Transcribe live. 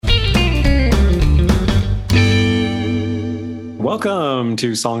Welcome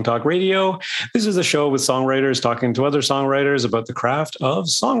to Song Talk Radio. This is a show with songwriters talking to other songwriters about the craft of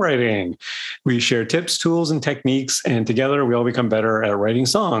songwriting. We share tips, tools, and techniques, and together we all become better at writing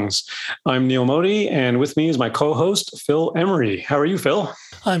songs. I'm Neil Modi, and with me is my co-host, Phil Emery. How are you, Phil?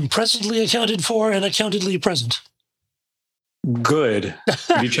 I'm presently accounted for and accountedly present. Good.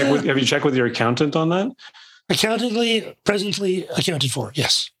 Have you checked with your accountant on that? Accountedly, presently accounted for,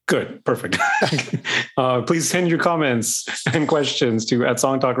 yes. Good. Perfect. Please send your comments and questions to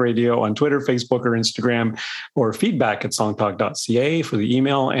 @Songtalk Radio on Twitter, Facebook, or Instagram, or feedback at songtalk.ca for the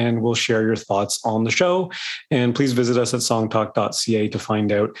email, and we'll share your thoughts on the show. And please visit us at songtalk.ca to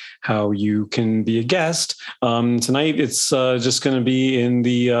find out how you can be a guest. Tonight, it's just going to be in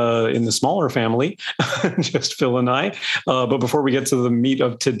the smaller family, just Phil and I. But before we get to the meat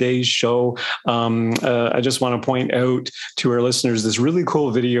of today's show, I just want to point out to our listeners this really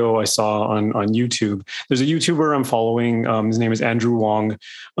cool video I saw on YouTube. There's a YouTuber I'm following. His name is Andrew Wong.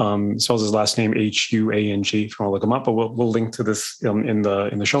 Spells his last name Huang. If you want to look him up, but we'll link to this in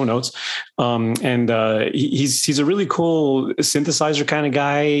the show notes. He's a really cool synthesizer kind of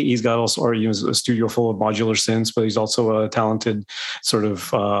guy. He's got a studio full of modular synths, but he's also a talented sort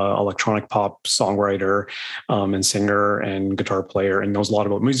of electronic pop songwriter and singer and guitar player, and knows a lot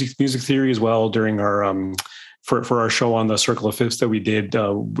about music theory as well. During our For our show on the Circle of Fifths that we did,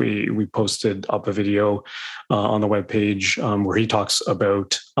 we posted up a video on the webpage where he talks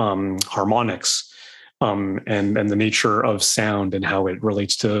about harmonics and the nature of sound and how it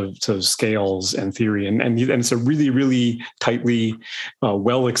relates to scales and theory. And it's a really, really tightly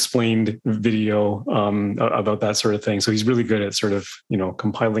well-explained video about that sort of thing. So he's really good at sort of,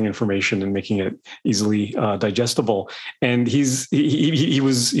 compiling information and making it easily digestible. And he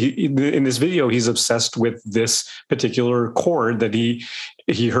was in this video, he's obsessed with this particular chord that he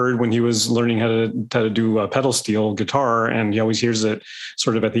heard when he was learning how to do a pedal steel guitar, and he always hears it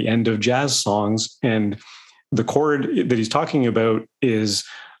sort of at the end of jazz songs. And the chord that he's talking about is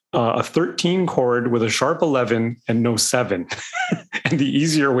a 13 chord with a sharp 11 and no 7. And the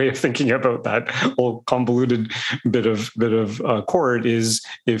easier way of thinking about that whole convoluted bit of chord is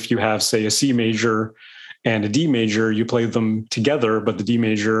if you have, say, a C major and a D major, you play them together, but the D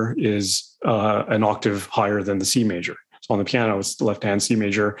major is an octave higher than the C major. So on the piano, it's the left hand C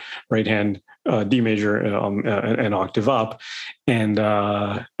major, right hand D major, an octave up, and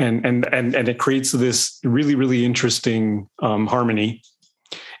it creates this really, really interesting harmony.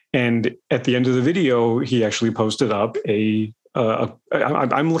 And at the end of the video, he actually posted up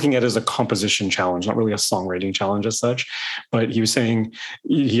I'm looking at it as a composition challenge, not really a songwriting challenge as such. But he was saying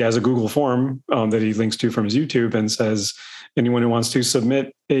he has a Google form that he links to from his YouTube and says, anyone who wants to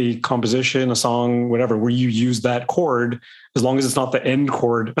submit a composition, a song, whatever, where you use that chord, as long as it's not the end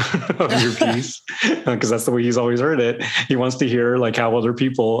chord of your piece, because that's the way he's always heard it. He wants to hear like how other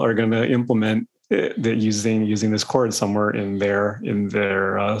people are going to implement using this chord somewhere in their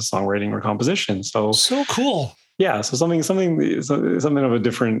songwriting or composition. So cool. Yeah, so something of a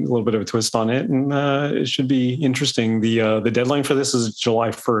little bit of a twist on it, and it should be interesting. The deadline for this is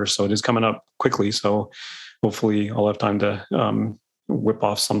July 1st, so it is coming up quickly. So hopefully, I'll have time to whip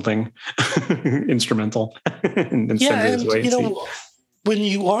off something instrumental and send it his way. When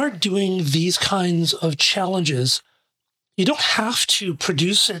you are doing these kinds of challenges, you don't have to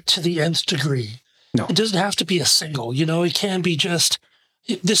produce it to the nth degree. No, it doesn't have to be a single. It can be just,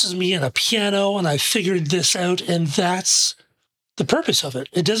 this is me and a piano, and I figured this out, and that's the purpose of it.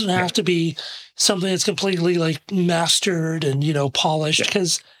 It doesn't have to be something that's completely like mastered and, polished,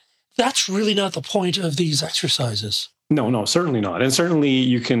 because that's really not the point of these exercises. No, certainly not. And certainly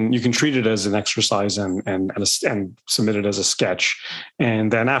you can treat it as an exercise and submit it as a sketch.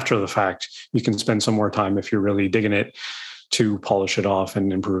 And then after the fact, you can spend some more time, if you're really digging it, to polish it off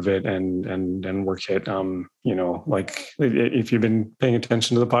and improve it and work it. Like if you've been paying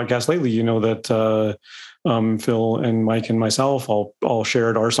attention to the podcast lately, you know that Phil and Mike and myself all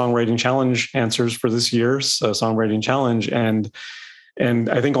shared our songwriting challenge answers for this year's songwriting challenge. And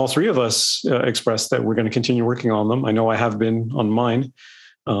I think all three of us expressed that we're going to continue working on them. I know I have been on mine,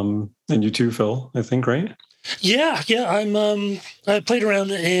 and you too, Phil, I think, right? Yeah. I played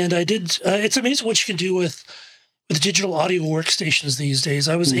around and I did. It's amazing what you can do with digital audio workstations these days.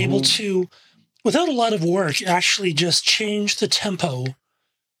 I was able to, without a lot of work, actually just change the tempo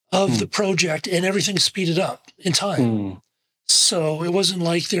of the project and everything speeded up in time. So it wasn't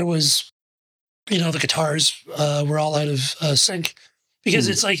like there was, the guitars were all out of sync, because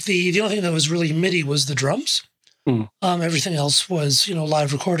it's like the only thing that was really MIDI was the drums. Everything else was,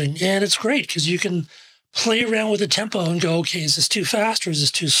 live recording. And it's great because you can play around with the tempo and go, okay, is this too fast or is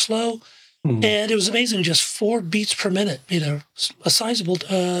this too slow? And it was amazing. Just 4 beats per minute made a sizable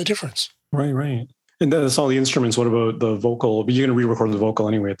difference. Right. And that's all the instruments. What about the vocal? But you're going to re-record the vocal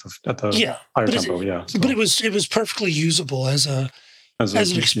anyway at the higher tempo. So. But it was perfectly usable as an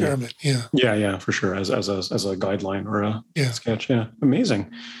experiment. Yeah, for sure. As a guideline or a sketch. Yeah,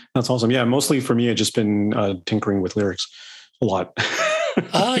 amazing. That's awesome. Yeah, mostly for me, it's just been tinkering with lyrics a lot.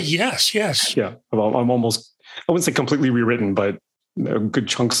 Yes. Yeah, well, I'm almost, I wouldn't say completely rewritten, but good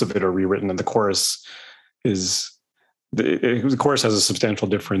chunks of it are rewritten, and the chorus has a substantial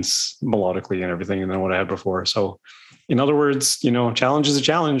difference melodically and everything than what I had before. So, in other words, challenge is a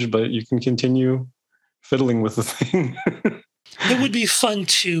challenge, but you can continue fiddling with the thing. It would be fun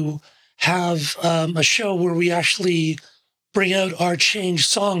to have a show where we actually bring out our changed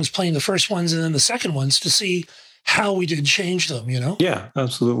songs, playing the first ones and then the second ones to see how we did change them, Yeah,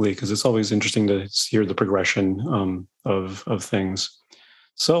 absolutely. Because it's always interesting to hear the progression of things.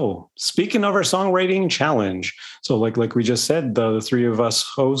 So speaking of our songwriting challenge, so like we just said, the 3 of us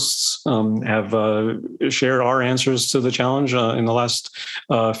hosts have shared our answers to the challenge in the last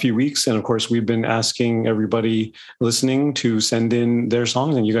few weeks. And of course, we've been asking everybody listening to send in their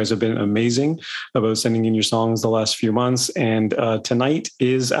songs, and you guys have been amazing about sending in your songs the last few months. And tonight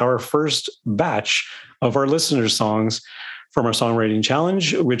is our first batch of our listeners' songs from our songwriting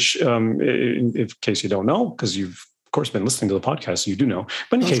challenge, which, in case you don't know, because you've of course been listening to the podcast, so you do know.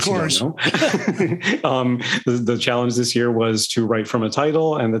 But in case you don't know, the challenge this year was to write from a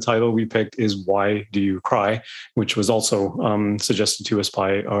title, and the title we picked is "Why Do You Cry," which was also suggested to us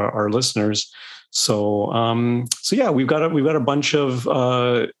by our listeners. So yeah, we've got a bunch of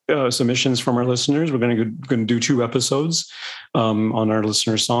submissions from our listeners. We're going to do 2 episodes on our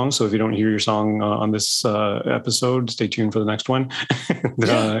listener songs. So if you don't hear your song on this episode, stay tuned for the next one.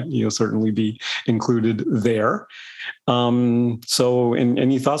 You'll certainly be included there. So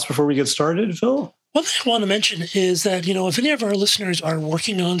any thoughts before we get started, Phil? One thing I want to mention is that, if any of our listeners are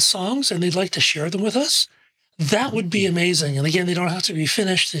working on songs and they'd like to share them with us, that would be amazing. And again, they don't have to be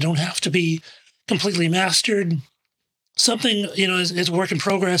finished. They don't have to be completely mastered. Something, is a work in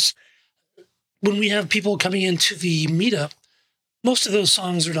progress. When we have people coming into the meetup, most of those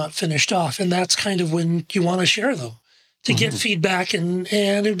songs are not finished off. And that's kind of when you want to share them to get feedback. And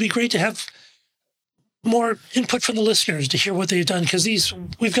it would be great to have more input from the listeners to hear what they've done, because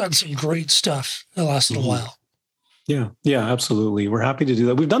we've gotten some great stuff in the last little while. Yeah, absolutely. We're happy to do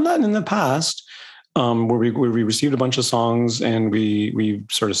that. We've done that in the past, where we received a bunch of songs and we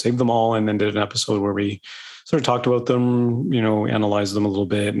sort of saved them all and then did an episode where we sort of talked about them, analyzed them a little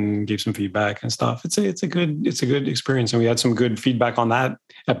bit and gave some feedback and stuff. It's a good experience, and we had some good feedback on that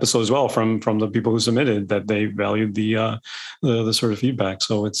episode as well from the people who submitted, that they valued the sort of feedback.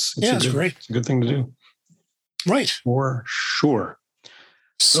 So it's great. It's a good thing to do. Right. For sure.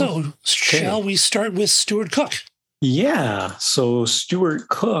 So shall we start with Stuart Cook? Yeah. So Stuart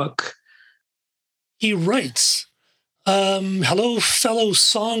Cook, he writes, hello, fellow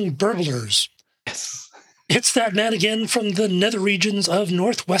song burblers. Yes. It's that man again from the nether regions of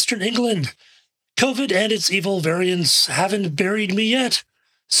northwestern England. COVID and its evil variants haven't buried me yet.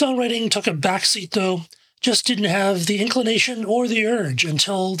 Songwriting took a backseat, though. Just didn't have the inclination or the urge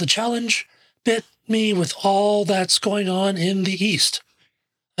until the challenge bit me with all that's going on in the East.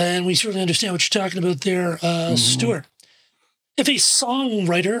 And we certainly understand what you're talking about there, Stuart. If a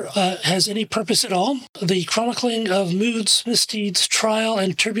songwriter has any purpose at all, the chronicling of moods, misdeeds, trial,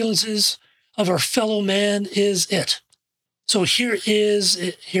 and turbulences of our fellow man is it. So here it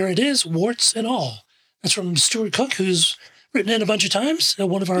is, warts and all. That's from Stuart Cook, who's written in a bunch of times.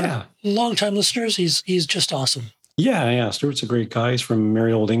 One of our longtime listeners. He's just awesome. Yeah. Stuart's a great guy. He's from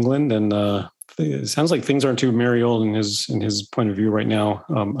merry old England, and it sounds like things aren't too merry old in his point of view right now,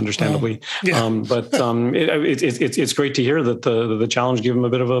 understandably. But it's great to hear that the challenge gave him a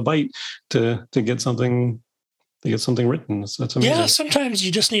bit of a bite to get something written. That's amazing. Yeah, sometimes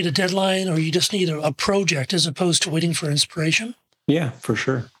you just need a deadline, or you just need a project as opposed to waiting for inspiration. Yeah, for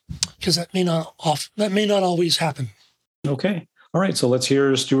sure. Because that may not always happen. Okay. All right. So let's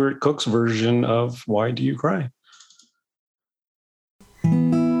hear Stuart Cook's version of "Why Do You Cry?"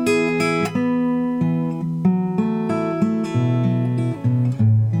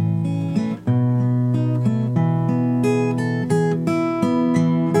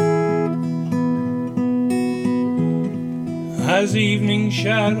 As evening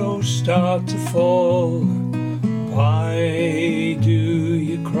shadows start to fall, why do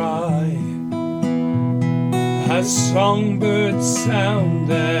you cry? As songbirds sound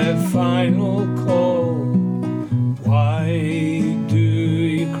their final call, why do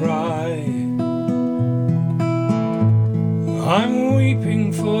you cry? I'm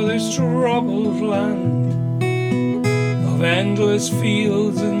weeping for this this troubled land of endless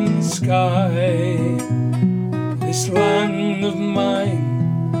fields and sky, this land of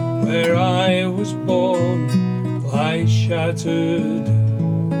mine where I was born lies shattered,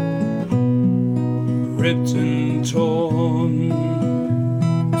 ripped and torn.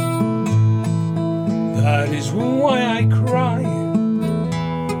 That is why I cry.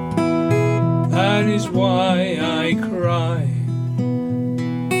 That is why I cry.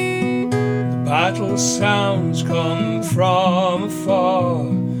 The battle sounds come from afar.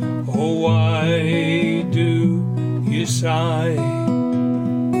 Oh, why do you sigh?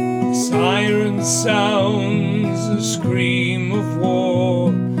 The siren sounds a scream of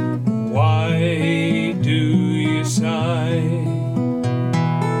war. Why do you sigh?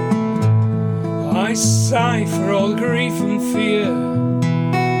 I sigh for all grief and fear,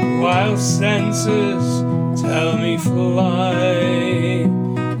 while senses tell me fly,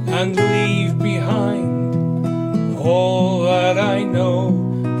 and leave behind all that I know,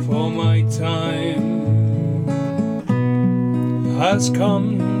 for my time has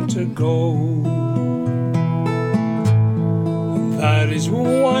come to go. And that is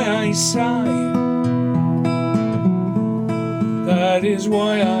why I sigh. That is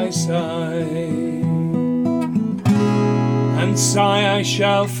why I sigh. And sigh I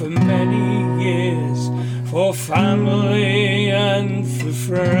shall for many years, for family and for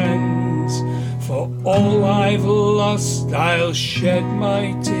friends. For all I've lost I'll shed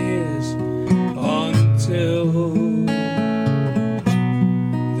my tears until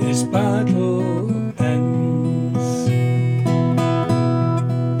this battle ends.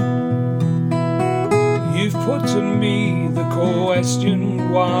 You've put to me the question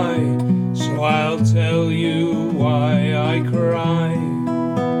why, so I'll tell you why I cry.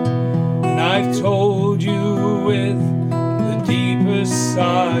 And I've told you with the deepest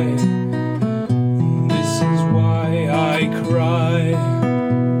sigh, this is why I cry.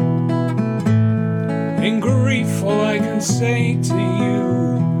 In grief all I can say to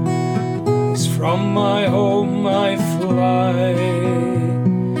you is from my home I fly,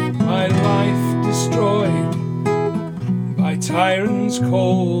 my life destroyed by tyrants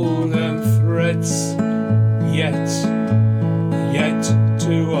cold and threats yet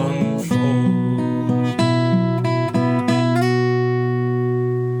to unfold.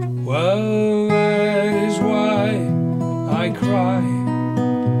 Well, that is why I cry.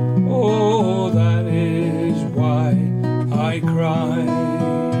 Oh, that is why I cry.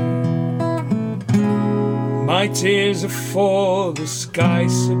 My tears are for the sky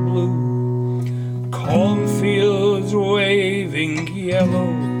so blue, cornfields waving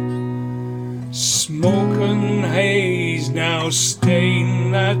yellow, smoke and haze now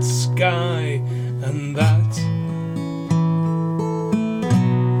stain that sky, and that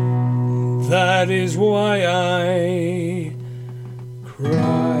is why I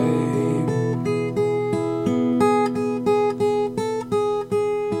cry.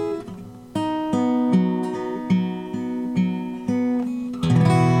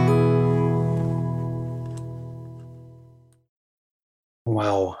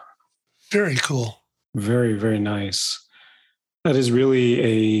 Wow. Very cool. Very, very nice. That is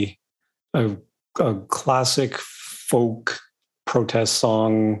really a classic folk protest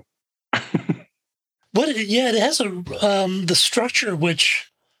song. It has the structure,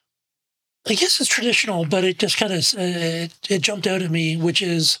 which I guess is traditional, but it just kind of it jumped out at me, which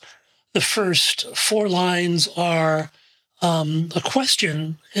is the first 4 lines are a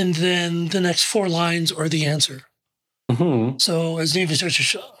question, and then the next 4 lines are the answer. Mm-hmm. So as the evening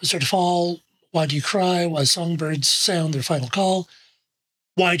starts to fall, why do you cry? Why songbirds sound their final call?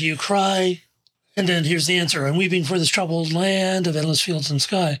 Why do you cry? And then here's the answer. I'm weeping for this troubled land of endless fields and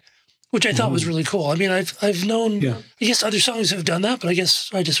sky, which I thought was really cool. I mean, I've known, I guess other songs have done that, but I guess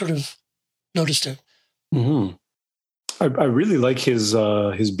I just sort of noticed it. Mm-hmm. I really like his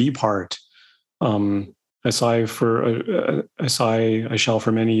B part. I shall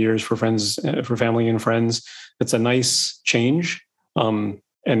for many years for friends, for family and friends. It's a nice change, and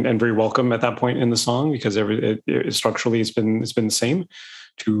very welcome at that point in the song, because structurally it's been the same.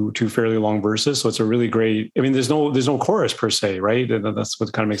 Two fairly long verses, so it's a really great. I mean, there's no chorus per se, right? That's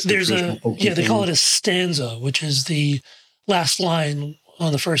what kind of makes it. They call it a stanza, which is the last line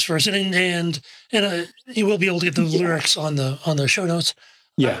on the first verse, and you will be able to get the lyrics on the show notes.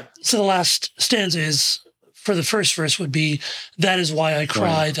 Yeah. So the last stanza is, for the first verse, would be, that is why I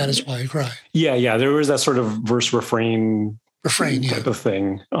cry. Right. That is why I cry. Yeah. There was that sort of verse refrain type of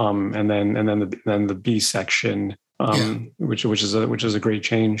thing, and then the B section. Which is a great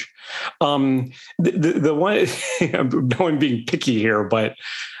change. The one, no one being picky here, but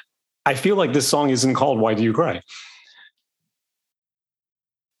I feel like this song isn't called "Why Do You Cry."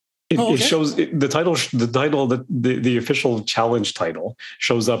 It shows the title. The official challenge title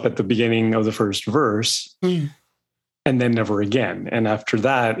shows up at the beginning of the first verse, and then never again. And after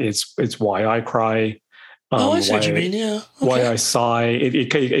that, it's "Why I Cry." I see what you mean. Yeah. Okay. Why I sigh.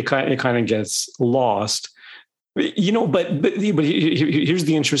 It kind of gets lost, But here's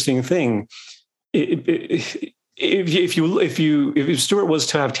the interesting thing. If Stuart was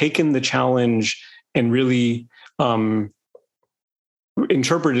to have taken the challenge and really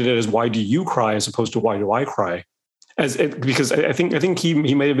interpreted it as "Why do you cry" as opposed to "Why do I cry," because I think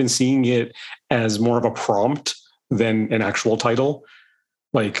he might have been seeing it as more of a prompt than an actual title,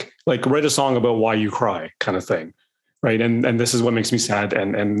 like write a song about why you cry kind of thing, right? And this is what makes me sad,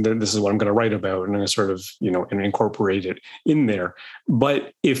 and this is what I'm going to write about, and I sort of and incorporate it in there.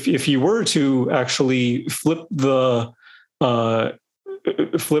 But if you were to actually flip a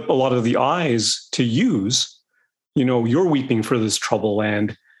lot of the eyes to use, you're weeping for this trouble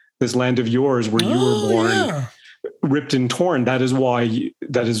land, this land of yours where you were born, ripped and torn. That is why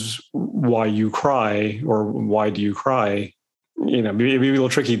you cry, or why do you cry? Maybe a little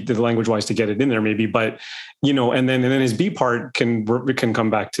tricky, the language wise, to get it in there, maybe, but and then his B part can come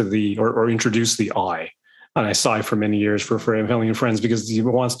back to or introduce the I. And I sigh for many years for family and friends, because he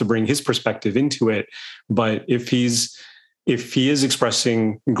wants to bring his perspective into it. But if he is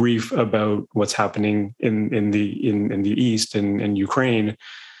expressing grief about what's happening in the East and Ukraine,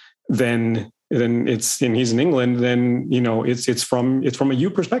 then it's, and he's in England, then it's from a you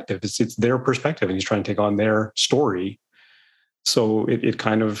perspective. It's their perspective, and he's trying to take on their story. So I think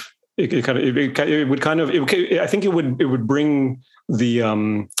it would bring the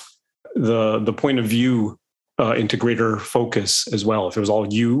point of view into greater focus as well. If it was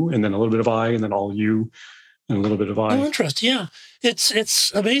all you and then a little bit of I and then all you and a little bit of I. Oh, interesting. Yeah.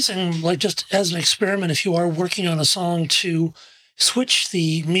 It's amazing, like, just as an experiment, if you are working on a song, to switch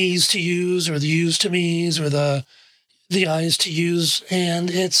the me's to you's, or the you's to me's, or the I's to you's.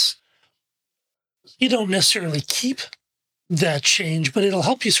 And you don't necessarily keep that change, but it'll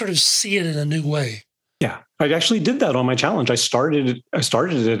help you sort of see it in a new way. Yeah. I actually did that on my challenge. I started it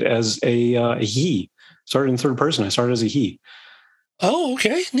as a he. Started in third person. I started as a he. Oh,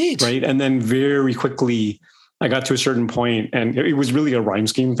 okay. Neat. Right. And then very quickly I got to a certain point, and it was really a rhyme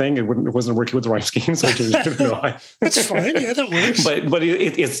scheme thing. It wasn't working with the rhyme scheme. So That's fine. Yeah, that works. But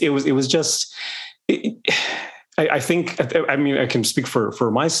it was just, I think, I mean, I can speak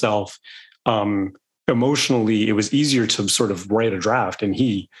for myself. Emotionally, it was easier to sort of write a draft in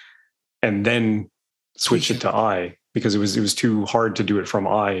he and then switch it to I, because it was too hard to do it from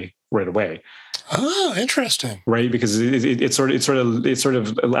I right away. Oh, interesting. Right, because it sort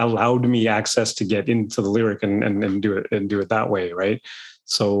of allowed me access to get into the lyric and do it that way, right?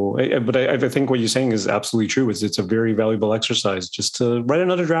 So, but I think what you're saying is absolutely true. It's a very valuable exercise, just to write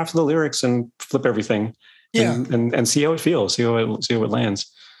another draft of the lyrics and flip everything, and see how it feels, see how it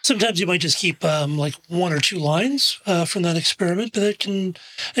lands. Sometimes you might just keep like one or two lines from that experiment, but that can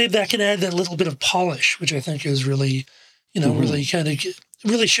add that little bit of polish, which I think is really, really kind of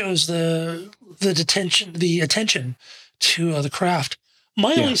really shows the attention to the craft.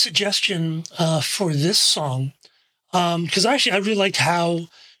 My only suggestion for this song, because actually I really liked how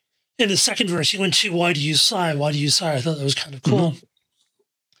in the second verse you went to "Why do you sigh? Why do you sigh?" I thought that was kind of cool,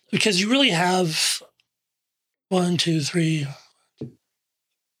 because you really have 1, 2, 3.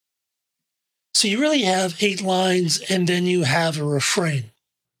 So you really have 8 lines, and then you have a refrain.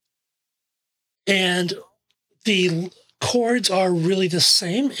 And the chords are really the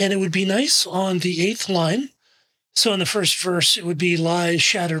same, and it would be nice on the 8th line. So in the first verse, it would be "lie,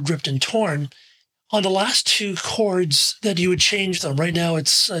 shattered, ripped, and torn." On the last 2 chords, that you would change them. Right now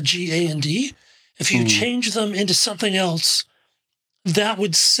it's G, A, and D. If you change them into something else, that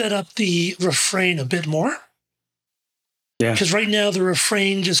would set up the refrain a bit more. Yeah. Because right now the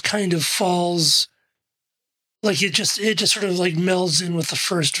refrain just kind of falls, like it just sort of like melds in with the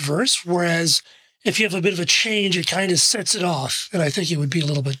first verse. Whereas if you have a bit of a change, it kind of sets it off. And I think it would be a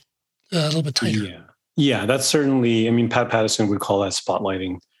little bit tighter. Yeah, that's certainly, I mean, Pat Pattison would call that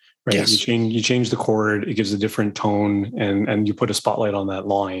spotlighting, right? Yes. You change the chord, it gives a different tone, and you put a spotlight on that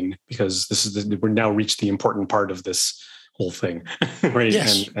line, because we're now reached the important part of this whole thing, right?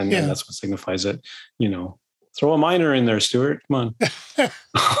 Yes. And that's what signifies it, Throw a minor in there, Stuart. Come on.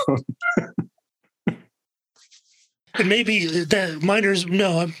 And maybe that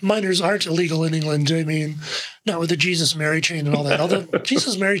minors aren't illegal in England. I mean, not with the Jesus Mary chain and all that. Although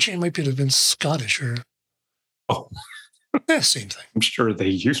Jesus Mary chain might have been Scottish or same thing. I'm sure they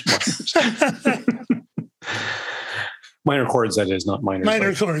use minors. Minor chords, that is, not minor.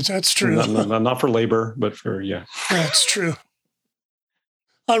 Minor chords, that's true. Not for labor, but for, yeah. That's true.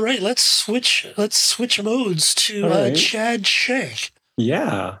 All right, let's switch modes to Chad Shank.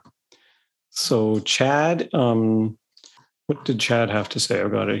 Yeah. So Chad, what did Chad have to say?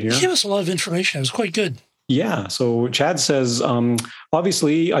 I've got it here. He gave us a lot of information. It was quite good. Yeah. So Chad says,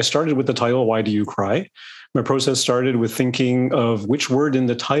 obviously, I started with the title, Why Do You Cry? My process started with thinking of which word in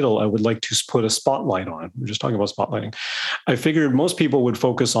the title I would like to put a spotlight on. We're just talking about spotlighting. I figured most people would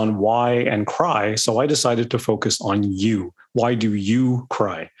focus on why and cry, so I decided to focus on you. Why do you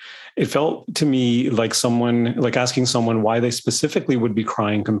cry? It felt to me like asking someone why they specifically would be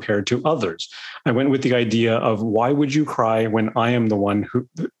crying compared to others. I went with the idea of why would you cry when I am the one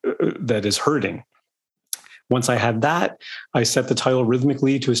that is hurting? Once I had that, I set the title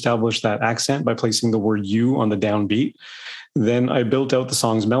rhythmically to establish that accent by placing the word you on the downbeat. Then I built out the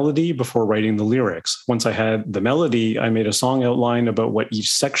song's melody before writing the lyrics. Once I had the melody, I made a song outline about what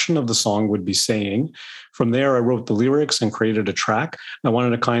each section of the song would be saying. From there, I wrote the lyrics and created a track. I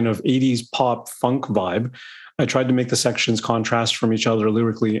wanted a kind of 80s pop funk vibe. I tried to make the sections contrast from each other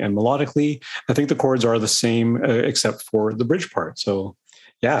lyrically and melodically. I think the chords are the same except for the bridge part. So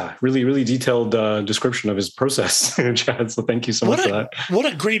yeah, really, really detailed description of his process, Chad. So thank you so much for that.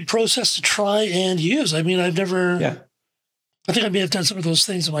 What a great process to try and use. I mean, I think I may have done some of those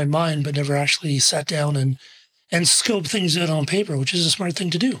things in my mind, but never actually sat down and scoped things out on paper, which is a smart thing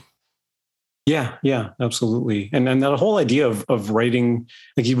to do. Yeah, absolutely. And that whole idea of writing,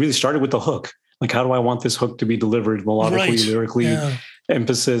 like he really started with the hook. Like, how do I want this hook to be delivered melodically, lyrically,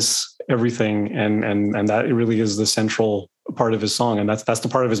 emphasis, everything. And that really is the central part of his song. And that's the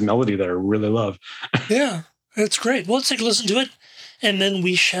part of his melody that I really love. Yeah, that's great. Well, let's take a listen to it. And then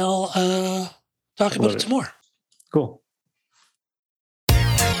we shall talk about it some more. Cool.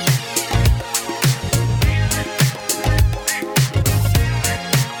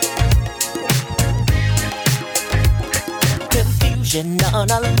 On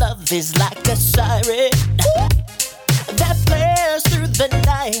our love is like a siren that blares through the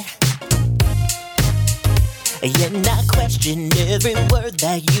night. And I question every word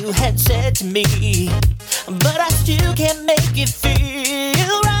that you had said to me, but I still can't make it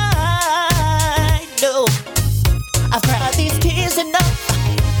feel right. No, I've cried these tears enough.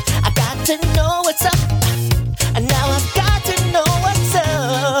 I got to know what's up, and now I've got to know what's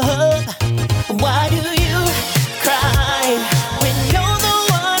up. Why do you cry when you're the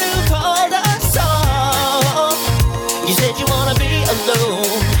one who called us off? You said you wanna be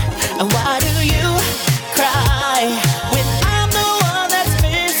alone. And why do you cry when I'm the one that's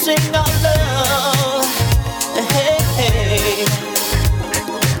missing our love? Hey.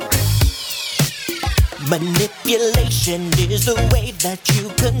 Manipulation is the way that you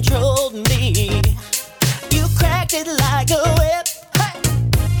controlled me. You cracked it like a whip.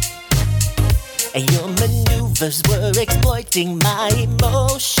 And your maneuvers were exploiting my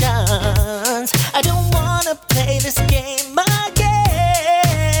emotions. I don't wanna play this game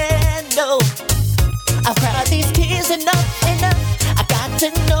again. No, I've cried these tears enough. I got to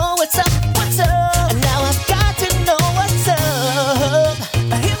know what's up. And now I've got to know what's up.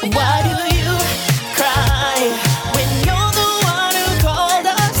 Why do you cry when you're the one who called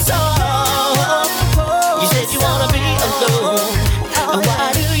us off? You said you wanna be alone. And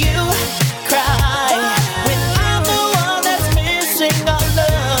why do you cry when I'm the one that's missing our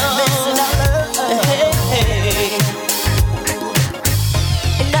love? Hey.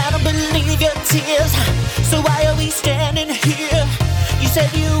 And I don't believe your tears, so why are we standing here? You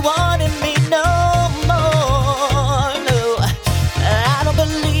said you wanted me no more. No, I don't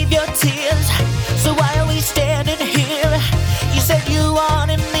believe your tears, so why are we standing here? You said you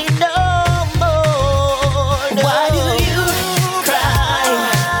wanted me no more. No. Why do you cry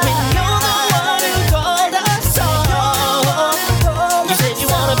when you're the one who called us off? You said you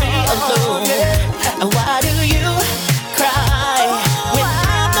wanna be alone. And why do you cry when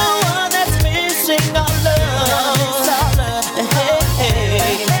I'm the one that's missing our love?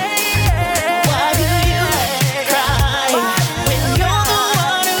 Hey.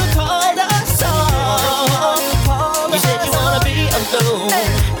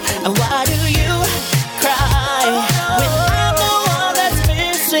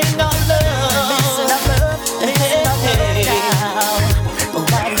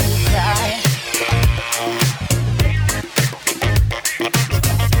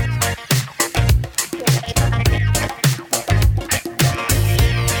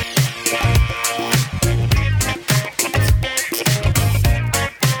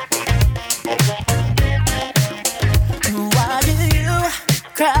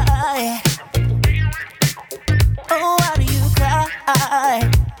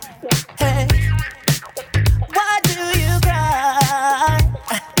 Hey, why do you cry?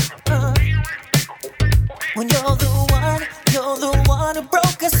 When you're the one who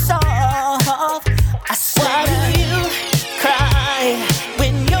broke us off. I said, why do you cry?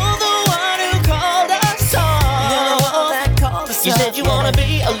 When you're the one who called us off. You said you wanna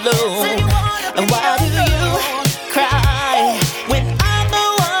be alone. And why do you cry when I'm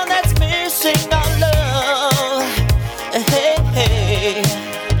the one that's missing our love? Hey, hey.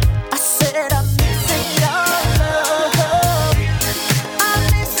 I said I'm missing our love. I'm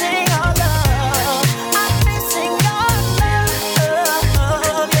missing our love. I'm missing our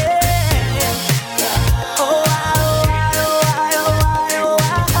love. Yeah. Oh, why, oh, why, oh, why, oh,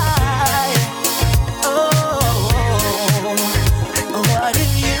 why, oh, why. Oh, why do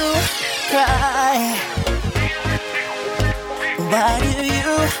you cry? Why do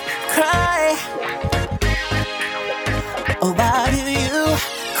you cry? Oh, why do you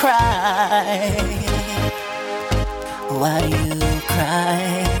cry? Why do you cry?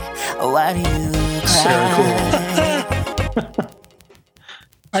 Why do you cry?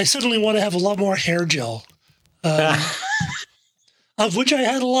 I suddenly want to have a lot more hair gel, of which I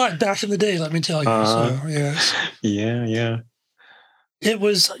had a lot back in the day, let me tell you. So, yes. Yeah. It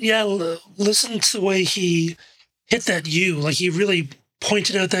was, listen to the way he hit that U, like he really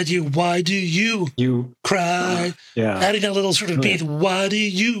pointed out that U. Why do you cry? Yeah. Adding that little sort of beat. Why do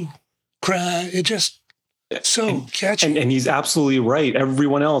you cry? It just so catchy. And he's absolutely right.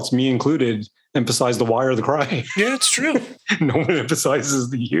 Everyone else, me included, emphasize the why or the cry. Yeah, it's true. No one emphasizes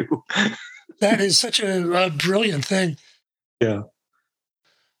the you. That is such a brilliant thing. Yeah.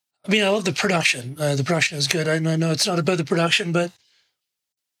 I mean, I love the production. The production is good. I know it's not about the production, but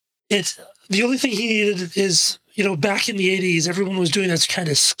it's the only thing he needed is, back in the 80s, everyone was doing this kind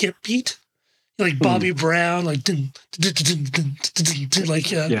of skip beat, like Bobby Brown, like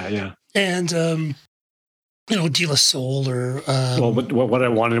like yeah. And De La Soul or well, what I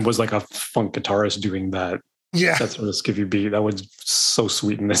wanted was like a funk guitarist doing that. Yeah, that sort of skiffy beat. That was so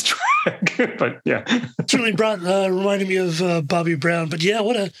sweet in this track. But yeah, certainly reminded me of Bobby Brown. But yeah,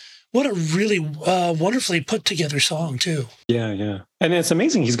 what a really wonderfully put together song too. Yeah. And it's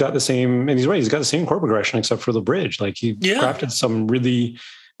amazing. He's got the same, and he's right. He's got the same chord progression except for the bridge. Like he crafted some really,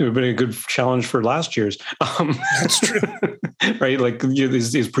 it would have been a good challenge for last year's. That's true. Right. Like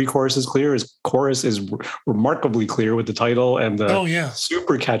his pre-chorus is clear. His chorus is remarkably clear with the title and the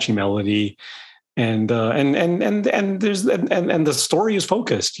super catchy melody. And there's the story is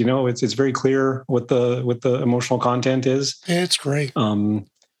focused. It's very clear what the emotional content is. It's great.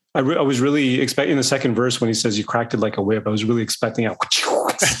 I was really expecting the second verse when he says you cracked it like a whip. I was really expecting a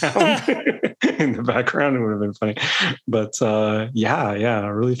sound in the background. It would have been funny, but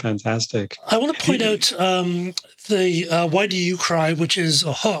really fantastic. I want to point out the "Why Do You Cry," which is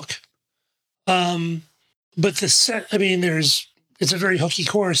a hook. But it's a very hooky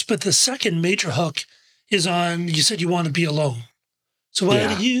chorus. But the second major hook is on. You said you want to be alone. So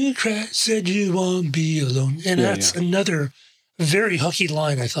why do you cry? Said you want to be alone, and that's another very hooky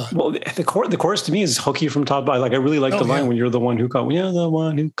line, I thought. Well, the chorus to me is hooky from top to bottom. Like I really like the line when you're the one who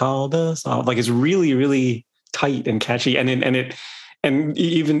called us off. Like it's really, really tight and catchy, and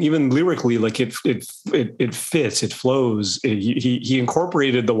even lyrically, like it fits, it flows. He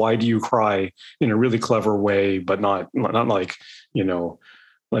incorporated the "Why do you cry" in a really clever way, but not like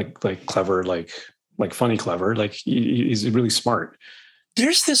like clever, like funny clever. Like he's really smart.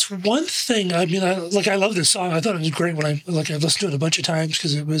 There's this one thing. I mean, I love this song. I thought it was great when I've listened to it a bunch of times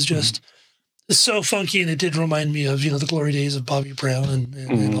because it was just so funky, and it did remind me of the glory days of Bobby Brown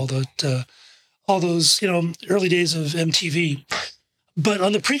and all that, all those early days of MTV. But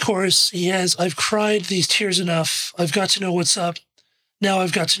on the pre-chorus, he has, "I've cried these tears enough. I've got to know what's up. Now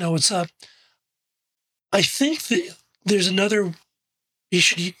I've got to know what's up." I think that there's another. You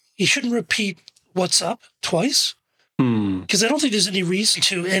shouldn't repeat "what's up" twice. Because I don't think there's any reason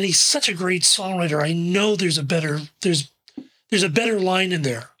to, and he's such a great songwriter. I know there's a better line in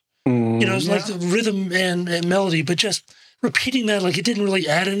there. It's like the rhythm and melody, but just repeating that, like it didn't really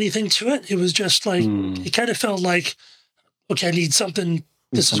add anything to it. It was just like it kind of felt like, okay, I need something.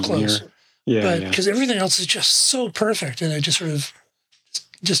 This is close, because everything else is just so perfect, and it just sort of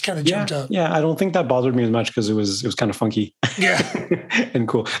just kind of jumped out. Yeah, I don't think that bothered me as much because it was kind of funky. Yeah, and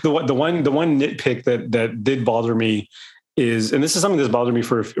cool. The one nitpick that did bother me is, and this is something that's bothered me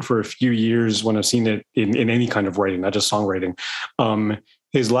for a few years when I've seen it in any kind of writing, not just songwriting.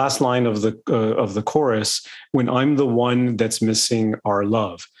 His last line of the chorus, "When I'm the one that's missing our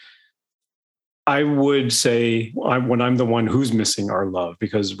love." I would say when I'm the one who's missing our love,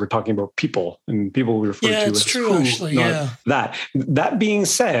 because we're talking about people and people we refer to as true, who, actually, not that. That being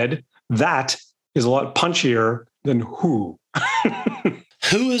said, that is a lot punchier than who.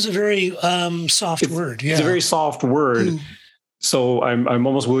 Who is a very soft word. Yeah, it's a very soft word. Who. So I'm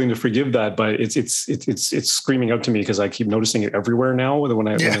almost willing to forgive that, but it's screaming out to me because I keep noticing it everywhere now. When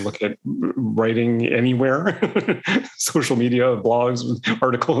I look at writing anywhere, social media, blogs,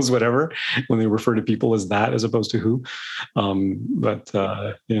 articles, whatever, when they refer to people as that as opposed to who.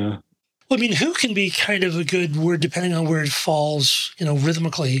 Yeah. Well, I mean, who can be kind of a good word depending on where it falls,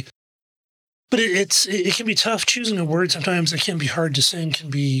 rhythmically. But it can be tough choosing a word. Sometimes it can be hard to sing,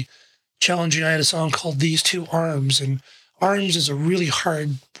 can be challenging. I had a song called "These Two Arms," and arms is a really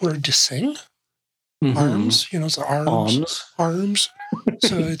hard word to sing. Mm-hmm. Arms, it's arms.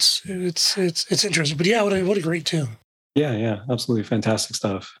 So it's interesting. But yeah, what a great tune. Yeah, absolutely fantastic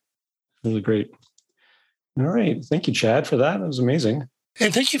stuff. Really great. All right, thank you, Chad, for that. That was amazing.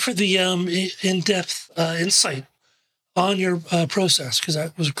 And thank you for the in-depth insight on your process, because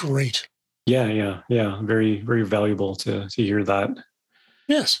that was great. Yeah. Very, very valuable to hear that.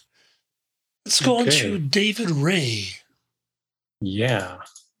 Yes. Let's go on to David Ray. Yeah.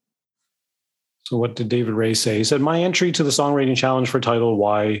 So what did David Ray say? He said, my entry to the songwriting challenge for title,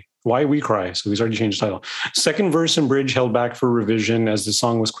 Why We Cry. So he's already changed the title. Second verse and bridge held back for revision as the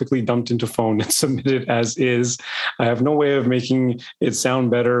song was quickly dumped into phone and submitted as is. I have no way of making it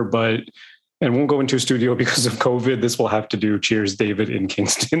sound better, and won't go into a studio because of COVID. This will have to do. Cheers, David in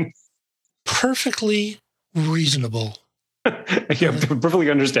Kingston. Perfectly reasonable. Yeah, perfectly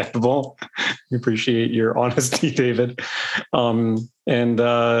understandable. We appreciate your honesty, David.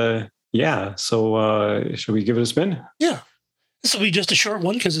 So should we give it a spin? Yeah. This will be just a short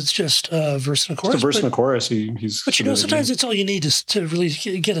one because it's just a verse and a chorus. It's a verse and a chorus. But sometimes it's all you need to really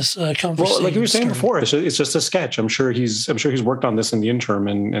get us a conversation. Well, like you were saying before, it's just a sketch. I'm sure he's worked on this in the interim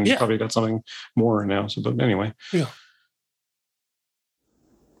and probably got something more now. So, but anyway. Yeah.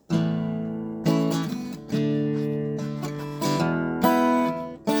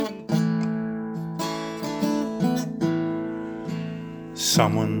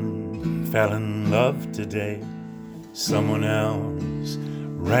 Someone fell in love today. Someone else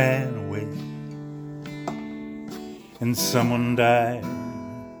ran away. And someone died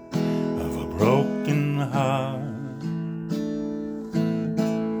of a broken heart.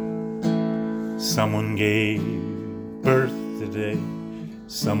 Someone gave birth today.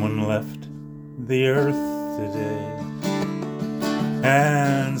 Someone left the earth today.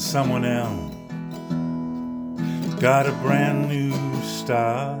 And someone else got a brand new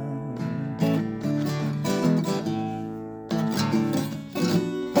start.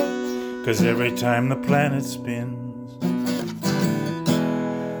 'Cause every time the planet spins,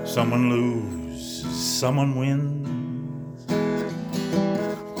 someone loses, someone wins.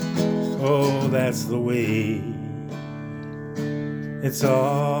 Oh, that's the way it's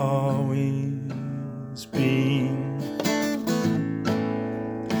always been.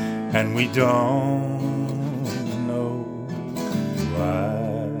 And we don't know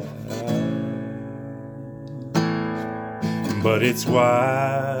why, but it's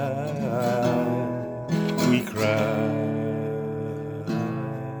why we cry.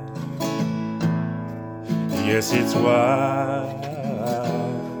 Yes, it's why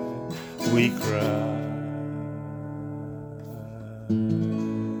we cry.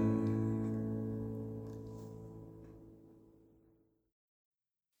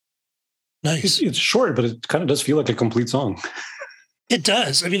 Nice. It's short, but it kind of does feel like a complete song. It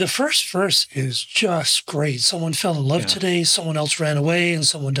does. I mean, the first verse is just great. Someone fell in love today, someone else ran away, and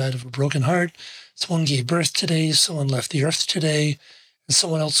someone died of a broken heart. Someone gave birth today, someone left the earth today, and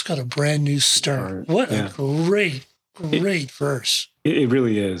someone else got a brand new start. What a great verse. It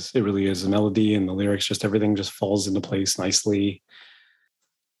really is. It really is. The melody and the lyrics, just everything just falls into place nicely.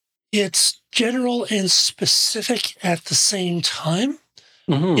 It's general and specific at the same time.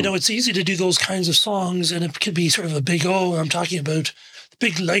 Mm-hmm. It's easy to do those kinds of songs, and it could be sort of a big, I'm talking about the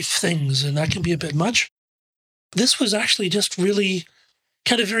big life things, and that can be a bit much. This was actually just really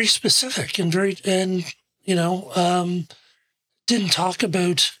kind of very specific and didn't talk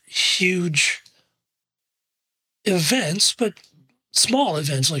about huge events, but small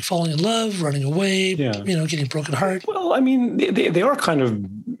events like falling in love, running away, getting a broken heart. Well, I mean, they are kind of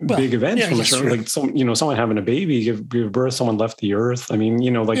big events from a certain, like someone having a baby, give birth, someone left the earth. I mean,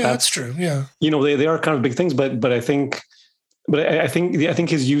 that's true. Yeah. They are kind of big things, but I think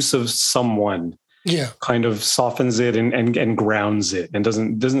his use of someone Yeah. kind of softens it and grounds it, and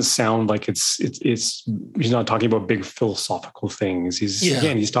doesn't sound like it's he's not talking about big philosophical things.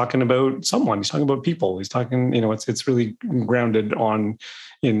 He's talking about someone. He's talking about people. He's talking, it's really grounded on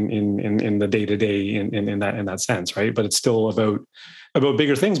in the day to day in that sense, right? But it's still about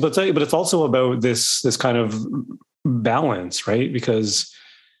bigger things. But it's also about this kind of balance, right? Because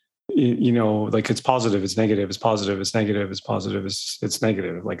like it's positive, it's negative, it's positive, it's negative, it's positive, it's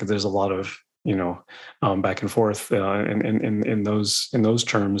negative. Like there's a lot of back and forth in those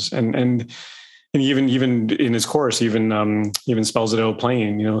terms, and even in his chorus, even spells it out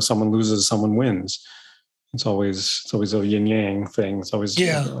plain. Someone loses, someone wins. It's always a yin yang thing. It's always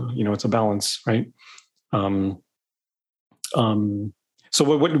it's a balance, right? So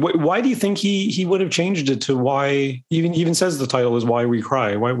why do you think he would have changed it to why? Even says the title is Why We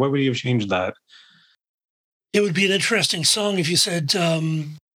Cry. Why would he have changed that? It would be an interesting song if you said,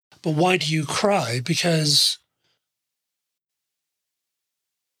 but why do you cry? Because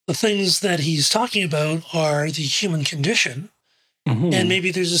the things that he's talking about are the human condition. Mm-hmm. And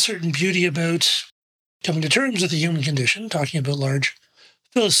maybe there's a certain beauty about coming to terms with the human condition, talking about large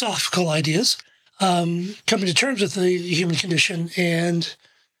philosophical ideas, coming to terms with the human condition and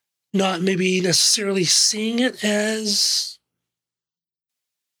not maybe necessarily seeing it as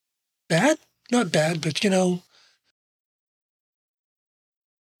bad. Not bad, but,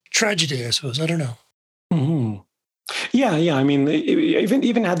 tragedy, I suppose. I don't know. Mm-hmm. Yeah. I mean,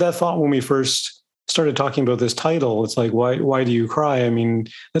 even had that thought when we first started talking about this title. It's like, why do you cry? I mean,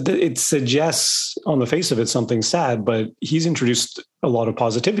 it suggests on the face of it something sad, but he's introduced a lot of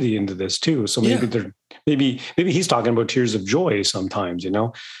positivity into this too. So maybe he's talking about tears of joy sometimes,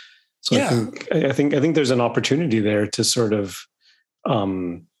 So I think there's an opportunity there to sort of,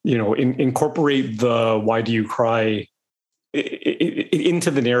 incorporate the why do you cry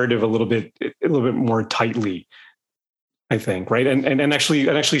into the narrative a little bit more tightly, I think, right? And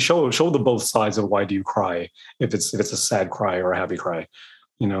actually show the both sides of why do you cry, if it's a sad cry or a happy cry,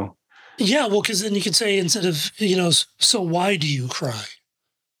 Yeah, well, because then you could say, instead of, so why do you cry?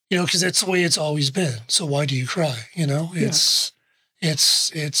 Because that's the way it's always been. So why do you cry? It's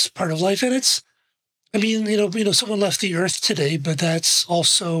part of life, and it's, I mean, someone left the earth today, but that's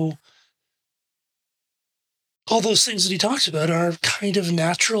also, all those things that he talks about are kind of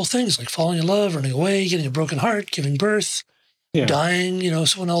natural things, like falling in love, running away, getting a broken heart, giving birth, dying,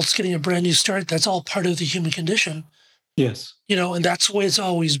 someone else getting a brand new start. That's all part of the human condition. Yes. And that's the way it's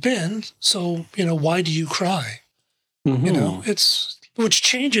always been. So, why do you cry? Mm-hmm. Which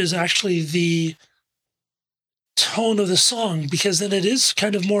changes actually the tone of the song, because then it is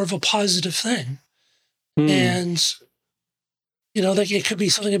kind of more of a positive thing. Mm. And, like it could be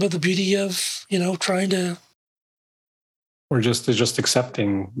something about the beauty of, trying to, or just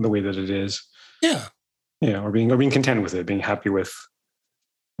accepting the way that it is. Yeah. Yeah. Or being content with it, being happy with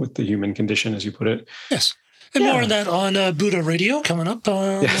the human condition, as you put it. Yes. And more on that on Buddha Radio coming up.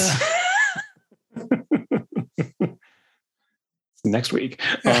 Yes. Next week.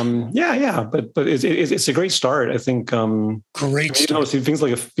 Yeah. But it's a great start. I think. Great start. It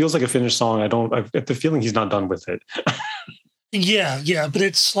feels like a finished song. I get the feeling he's not done with it. Yeah, but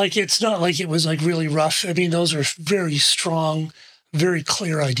it's not like it was like really rough. I mean, those are very strong, very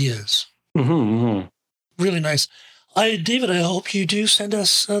clear ideas. Mm-hmm, mm-hmm. Really nice. David, I hope you do send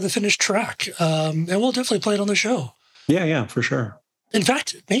us the finished track, and we'll definitely play it on the show. Yeah, for sure. In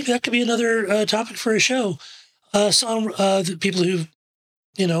fact, maybe that could be another topic for a show. Song, the people who,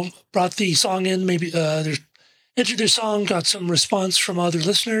 brought the song in, maybe entered their song, got some response from other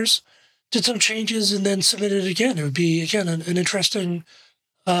listeners, did some changes, and then submitted it again. It would be, again, an interesting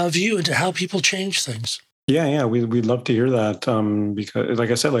view into how people change things. Yeah, we'd love to hear that, because,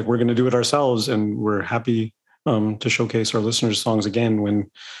 like I said, we're going to do it ourselves, and we're happy to showcase our listeners' songs again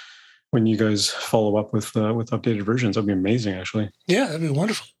when you guys follow up with updated versions. That'd be amazing, actually. Yeah, that'd be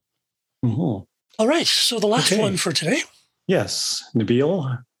wonderful. Mm-hmm. All right, so the last one for today. Yes,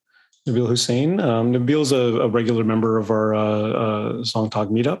 Nabil Hussain. Nabil's a regular member of our Song Talk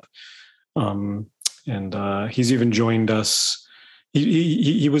meetup. And he's even joined us.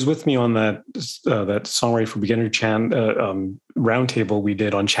 He was with me on that Songwriting for Beginner roundtable we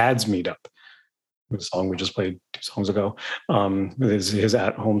did on Chad's meetup. The song we just played 2 songs ago. His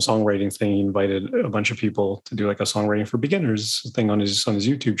at-home songwriting thing. He invited a bunch of people to do like a Songwriting for Beginners thing on his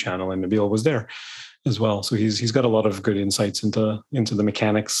YouTube channel, and Nabil was there as well. So he's got a lot of good insights into the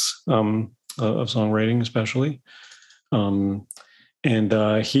mechanics of songwriting, especially.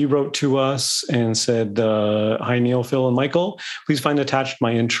 And he wrote to us and said, hi, Neil, Phil, and Michael. Please find attached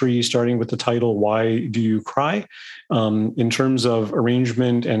my entry starting with the title, Why Do You Cry? In terms of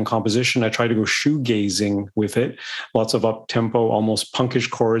arrangement and composition, I try to go shoegazing with it. Lots of up-tempo, almost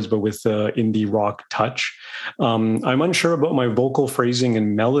punkish chords, but with indie rock touch. I'm unsure about my vocal phrasing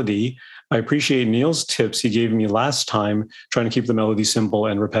and melody. I appreciate Neil's tips he gave me last time, trying to keep the melody simple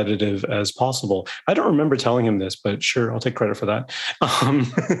and repetitive as possible. I don't remember telling him this, but sure, I'll take credit for that.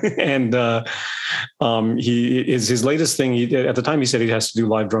 His latest thing. At the time, he said he has to do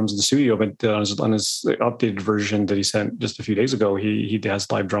live drums in the studio, but on his updated version that he sent just a few days ago, he has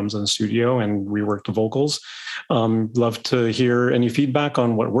live drums in the studio and reworked the vocals. Love to hear any feedback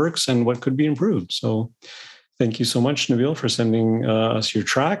on what works and what could be improved. So. Thank you so much, Nabil, for sending us your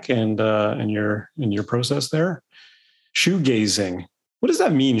track and your process there. Shoegazing. What does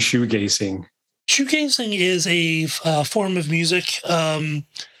that mean, shoegazing? Shoegazing is a form of music, kind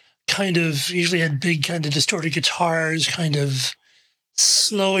of usually had big kind of distorted guitars, kind of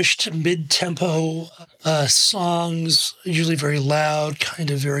slowish to mid-tempo songs, usually very loud,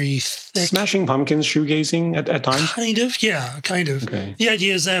 kind of very thick. Smashing Pumpkins shoegazing at times? Kind of, yeah, kind of. Okay. The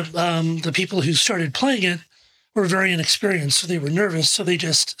idea is that the people who started playing it were very inexperienced, so they were nervous, so they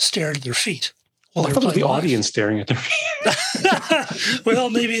just stared at their feet. Well, I thought it was the audience staring at their feet. Well,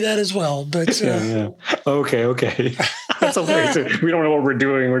 maybe that as well, but... Yeah. Okay. That's okay. We don't know what we're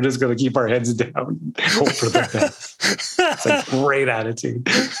doing. We're just going to keep our heads down and hope for the best. It's a great attitude.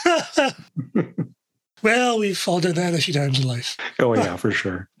 Well, we've all done that a few times in life. Oh, yeah, for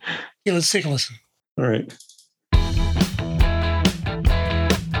sure. Yeah, let's take a listen. All right.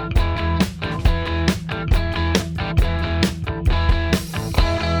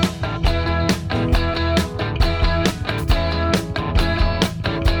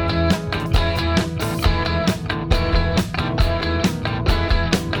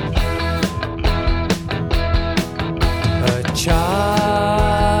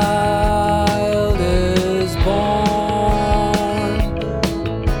 Child is born.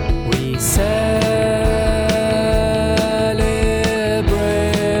 We celebrate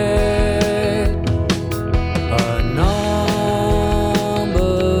a number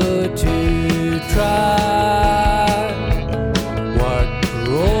to try. What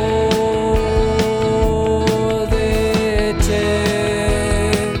role they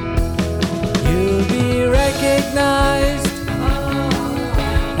take, you'll be recognized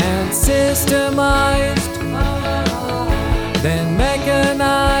and systemized, then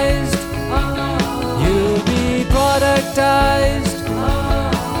mechanized. You'll be productized.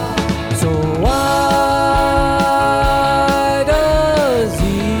 So why does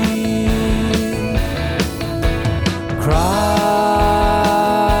he cry?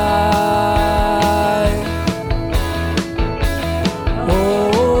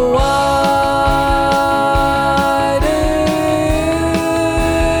 Oh, why do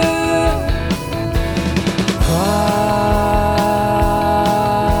cry?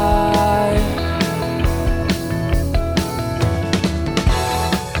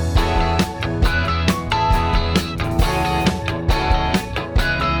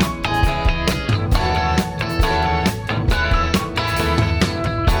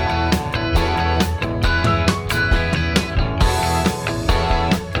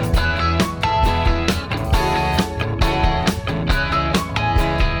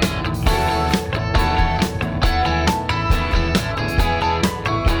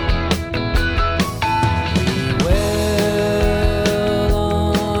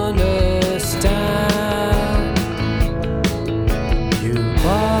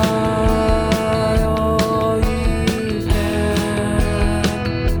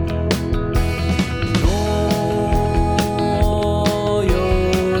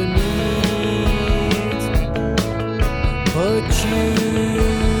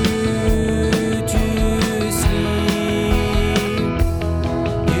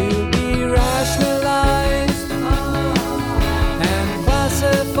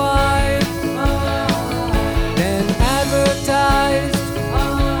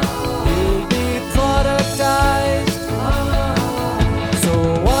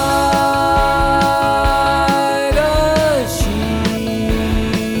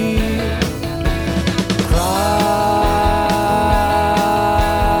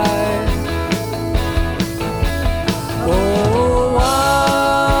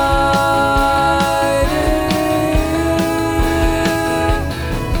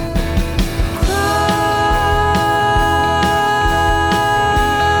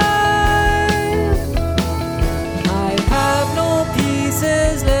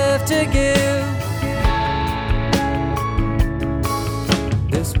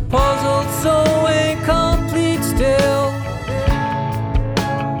 This puzzle so incomplete still.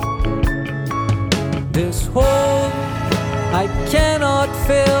 This hole I cannot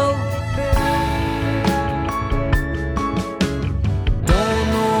fill. Don't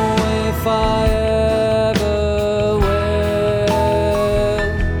know if I ever will.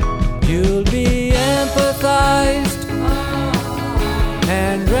 You'll be empathized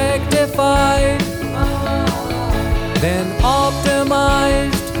and rectified, then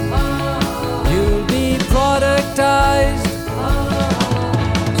optimized. You'll be productized.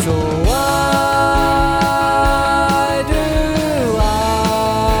 So why do I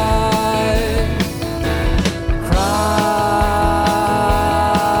cry?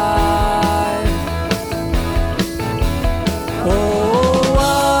 Oh,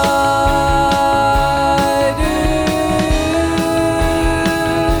 why do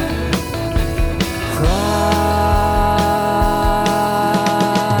cry?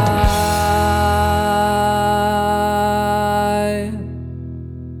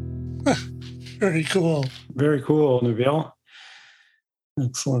 Very cool. Very cool, Nabil.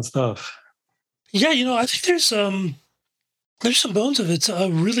 Excellent stuff. Yeah, I think there's some bones of it. It's a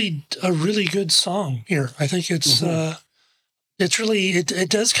really good song here. I think it's really it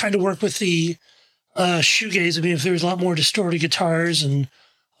does kind of work with the shoegaze. I mean, if there's a lot more distorted guitars and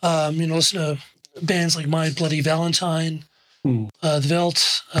listen to bands like My Bloody Valentine, The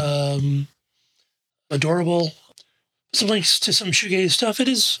Veldt, Adorable, some links to some shoegaze stuff. It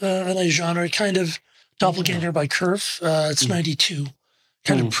is a nice genre, kind of Doppelganger by Curve. It's 92.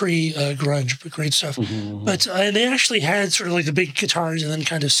 Kind of pre-grunge, but great stuff. But and they actually had sort of like the big guitars and then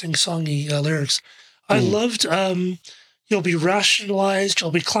kind of sing-songy lyrics. I loved, you'll be rationalized, you'll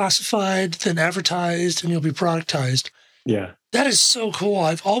be classified, then advertised, and you'll be productized. Yeah. That is so cool.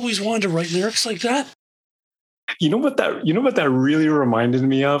 I've always wanted to write lyrics like that. You know what that really reminded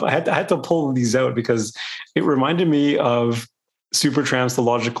me of? I had to pull these out because it reminded me of Supertramp's The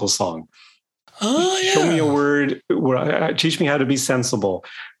Logical Song. Oh, yeah. Show me a word where teach me how to be sensible,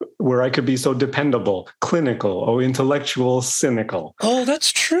 where I could be so dependable, clinical, intellectual, cynical. Oh,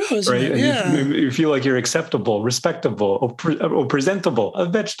 that's true, isn't right? it? And Yeah. you feel like you're acceptable, respectable, or presentable, a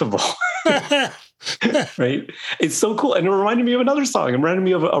vegetable. Right? It's so cool. And it reminded me of another song. It reminded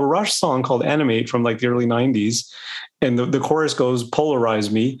me of a Rush song called Animate from like the early 90s. And the chorus goes,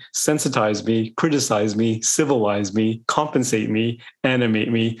 polarize me, sensitize me, criticize me, civilize me, compensate me,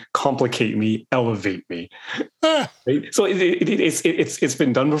 animate me, complicate me, elevate me. Right? So it's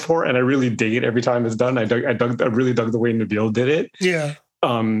been done before, and I really dig it every time it's done. I really dug the way Nabil did it. Yeah.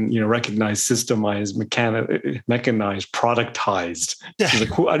 Recognized, systemized, mechanized, productized. Yeah.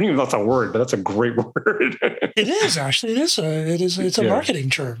 Cool, I don't even know if that's a word, but that's a great word. It is actually. It's a marketing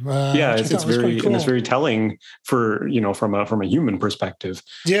term. Yeah, which I it's thought was very quite cool. and it's very telling for from a human perspective.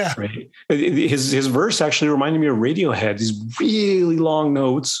 Yeah. Right. His verse actually reminded me of Radiohead. These really long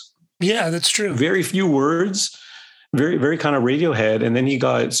notes. Yeah, that's true. Very few words. Very very kind of Radiohead, and then he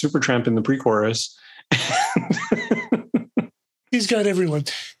got Supertramp in the pre-chorus. He's got everyone.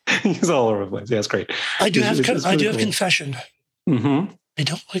 He's all over the place. Yeah, it's great. I do have cool. confession. Mm-hmm. I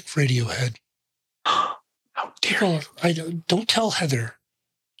don't like Radiohead. How dare you? Don't tell Heather.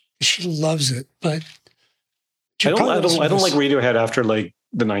 She loves it, but I don't like Radiohead after like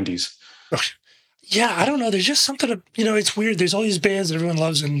the 90s. Yeah, I don't know. There's just something. It's weird. There's all these bands that everyone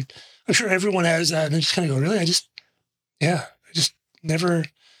loves, and I'm sure everyone has that, and they just kind of go, really? I just never.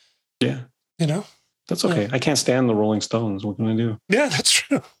 Yeah. That's okay. Yeah. I can't stand the Rolling Stones. What can I do? Yeah, that's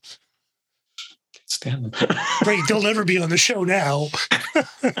true. Can't stand them. Great, they'll never be on the show now.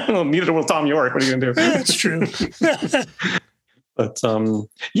 Well, neither will Tom York. What are you going to do? Yeah, that's true. But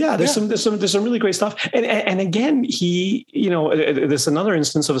there's some really great stuff. And again, he, there's another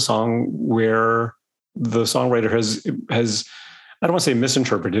instance of a song where the songwriter has I don't want to say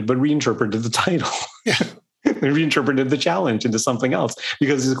misinterpreted, but reinterpreted the title. Yeah. They reinterpreted the challenge into something else,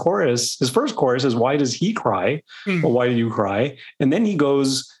 because his first chorus is, why does he cry? Or why do you cry? And then he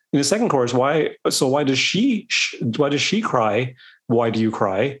goes in the second chorus, why does she cry? Why do you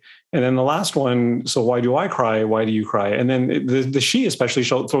cry? And then the last one, so why do I cry? Why do you cry? And then the she especially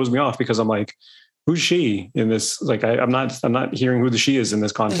throws me off, because I'm like, who's she in this? Like, I'm not hearing who the she is in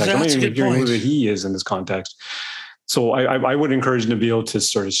this context. I'm not even hearing who the he is in this context. So I would encourage Nabil to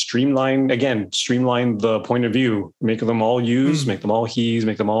sort of streamline the point of view, make them all yous, make them all he's,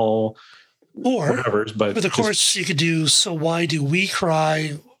 make them all whatever's. But of course, you could do, so why do we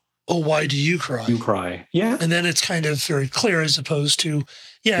cry? Or why do you cry? You cry. Yeah. And then it's kind of very clear, as opposed to,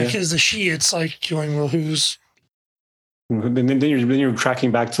 because the she, it's like going, well, who's. And then you're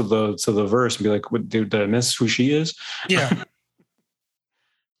tracking back to the verse and be like, what, did I miss who she is? Yeah.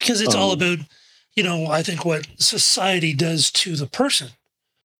 because it's all about, I think what society does to the person.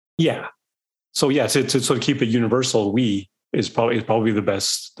 Yeah. So yeah, to sort of keep it universal, we is probably the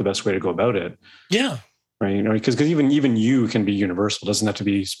best way to go about it. Yeah. Right. Because even you can be universal. It doesn't have to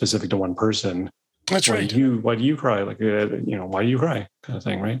be specific to one person. That's right. Why do you cry? Like, why do you cry? Kind of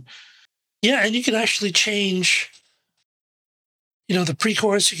thing. Right. Yeah. And you can actually change, the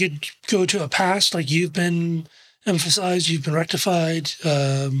pre-chorus. You could go to a past, like you've been emphasized, you've been rectified,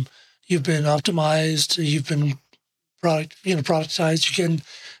 you've been optimized, you've been productized. You can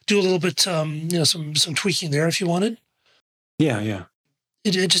do a little bit, some tweaking there if you wanted. Yeah.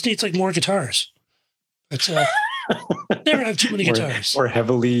 It just needs like more guitars. But never have too many guitars. Or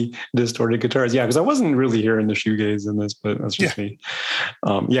heavily distorted guitars. Yeah, because I wasn't really hearing the shoegaze in this, but that's just me.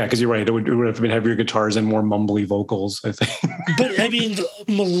 Yeah, because you're right. It would have been heavier guitars and more mumbly vocals, I think. But I mean,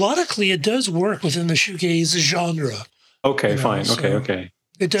 melodically, it does work within the shoegaze genre. Okay, fine. So okay.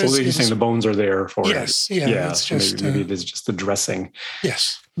 It does. So you're saying the bones are there for it. Yeah. It's so just, maybe it is just the dressing.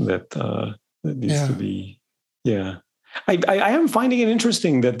 Yes. That needs to be. Yeah. I am finding it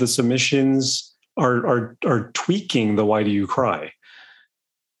interesting that the submissions are tweaking the "Why Do You Cry"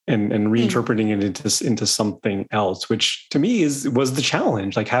 and reinterpreting it into something else, which to me was the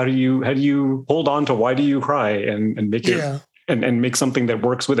challenge. Like, how do you hold on to "Why Do You Cry" and make it and make something that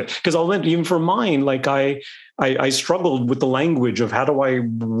works with it? Because even for mine, like I struggled with the language of how do I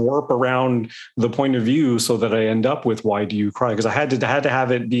warp around the point of view so that I end up with "Why Do You Cry?" Because I had to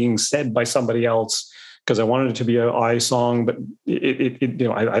have it being said by somebody else. Because I wanted it to be an I song, but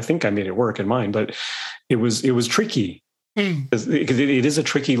I think I made it work in mine, but it was tricky because it is a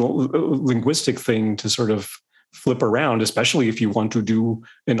tricky linguistic thing to sort of flip around, especially if you want to do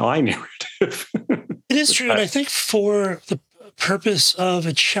an I narrative. It is true. And I think for the purpose of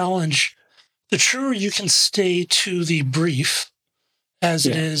a challenge, the truer you can stay to the brief as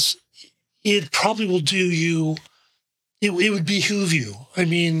it is, it probably will do you. It would behoove you. I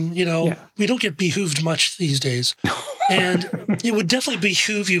mean, we don't get behooved much these days. And it would definitely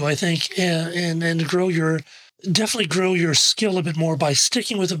behoove you, I think, and grow your skill a bit more by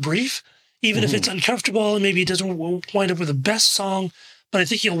sticking with a brief, even if it's uncomfortable and maybe it doesn't wind up with the best song, but I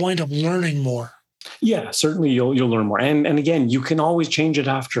think you'll wind up learning more. Yeah, certainly you'll learn more. And again, you can always change it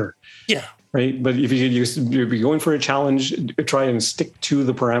after. Yeah. Right. But if you're going for a challenge, try and stick to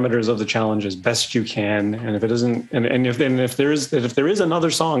the parameters of the challenge as best you can. And if it isn't, if there is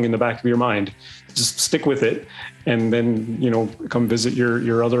another song in the back of your mind, just stick with it. And then, come visit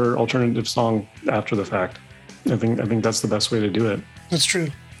your other alternative song after the fact. I think that's the best way to do it. That's true.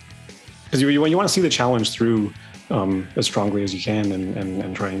 Because you want to see the challenge through as strongly as you can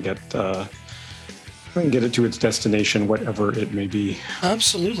and try and get it to its destination, whatever it may be.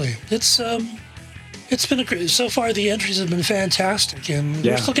 Absolutely. It's been so far the entries have been fantastic, and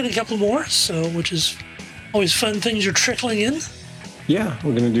we're still getting a couple more, which is always fun things are trickling in. Yeah,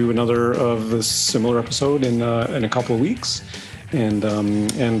 we're going to do another of this similar episode in a couple of weeks. And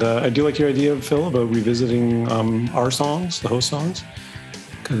I do like your idea, Phil, about revisiting our songs, the host songs,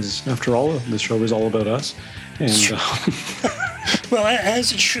 because after all, this show is all about us. And well,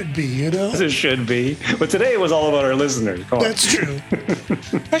 as it should be, As it should be. But today it was all about our listeners. That's true.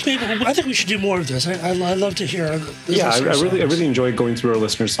 Actually, I think we should do more of this. I love to hear. I really enjoy going through our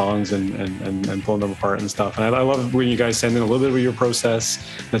listener songs and pulling them apart and stuff. And I love when you guys send in a little bit of your process.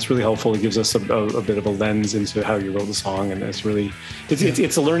 That's really helpful. It gives us a bit of a lens into how you wrote the song, and it's really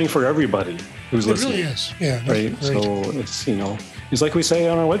it's a learning for everybody who's listening. It really is. Yeah. Right. So it's it's like we say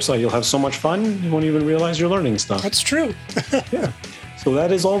on our website, you'll have so much fun, you won't even realize you're learning stuff. That's true. Yeah. So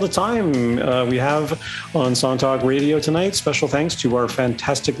that is all the time we have on Song Talk Radio tonight. Special thanks to our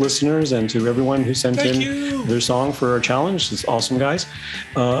fantastic listeners and to everyone who sent in their song for our challenge. It's awesome, guys.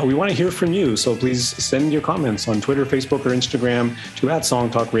 We want to hear from you, so please send your comments on Twitter, Facebook, or Instagram to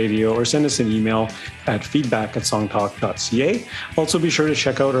 @SongTalkRadio, or send us an email at feedback@songtalk.ca. Also, be sure to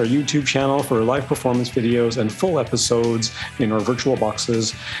check out our YouTube channel for live performance videos and full episodes in our virtual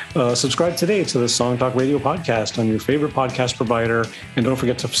boxes. Subscribe today to the Song Talk Radio podcast on your favorite podcast provider. And don't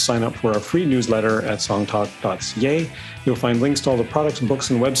forget to sign up for our free newsletter at songtalk.ca. You'll find links to all the products,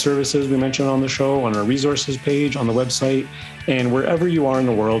 books, and web services we mentioned on the show on our resources page on the website. And wherever you are in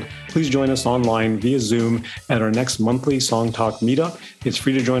the world, please join us online via Zoom at our next monthly Song Talk meetup. It's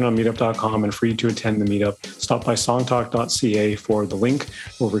free to join on meetup.com and free to attend the meetup. Stop by songtalk.ca for the link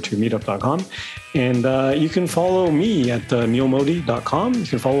over to meetup.com. And you can follow me at neilmodi.com. You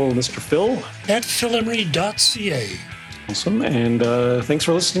can follow Mr. Phil at philemery.ca. Awesome. And thanks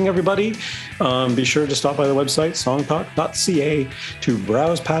for listening, everybody. Be sure to stop by the website, songtalk.ca, to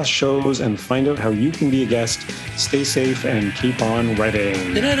browse past shows and find out how you can be a guest. Stay safe and keep on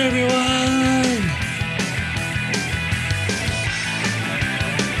writing. Good night, everyone.